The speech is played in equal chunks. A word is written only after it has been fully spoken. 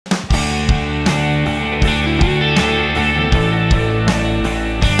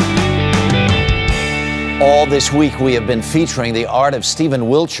All this week, we have been featuring the art of Stephen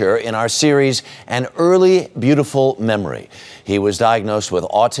Wiltshire in our series, An Early Beautiful Memory. He was diagnosed with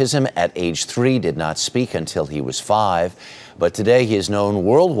autism at age 3, did not speak until he was 5, but today he is known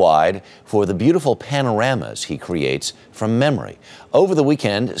worldwide for the beautiful panoramas he creates from memory. Over the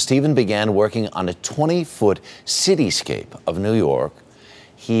weekend, Stephen began working on a 20-foot cityscape of New York.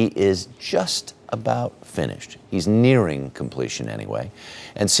 He is just about finished. He's nearing completion anyway.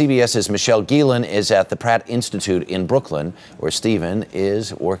 And CBS's Michelle Gielan is at the Pratt Institute in Brooklyn, where Stephen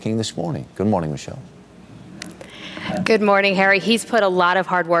is working this morning. Good morning, Michelle. Good morning, Harry. He's put a lot of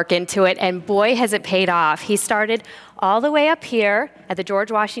hard work into it, and boy, has it paid off. He started all the way up here at the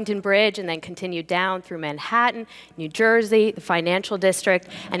George Washington Bridge and then continued down through Manhattan, New Jersey, the financial district,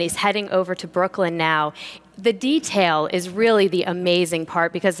 and he's heading over to Brooklyn now. The detail is really the amazing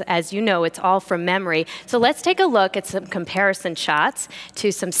part because, as you know, it's all from memory. So let's take a look at some comparison shots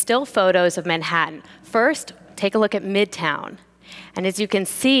to some still photos of Manhattan. First, take a look at Midtown. And as you can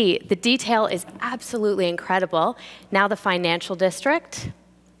see, the detail is absolutely incredible. Now the financial district.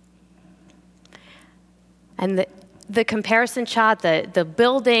 And the comparison shot, the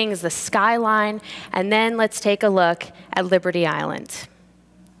buildings, the skyline, and then let's take a look at Liberty Island.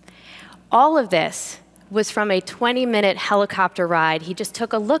 All of this was from a 20-minute helicopter ride. He just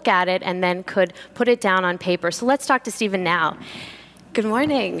took a look at it and then could put it down on paper. So let's talk to Stephen now. Good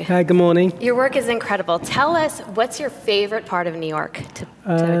morning. Hi, good morning. Your work is incredible. Tell us, what's your favorite part of New York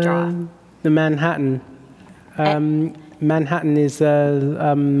to draw? The Manhattan. Manhattan is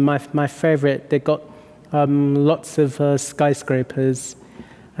my favorite. They got lots of skyscrapers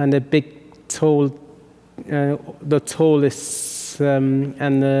and a big, tall, the tallest,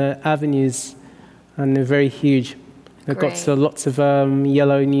 and the avenues, and they're very huge. They've got lots of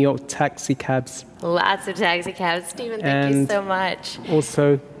yellow New York taxi cabs. Lots of taxi cabs. Stephen, thank you so much.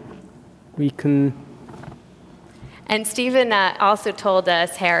 Also, we can... And Stephen also told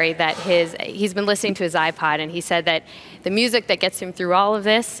us, Harry, that he's been listening to his iPod, and he said that the music that gets him through all of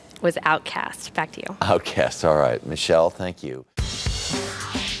this was Outkast. Back to you. Outkast, all right. Michelle, thank you.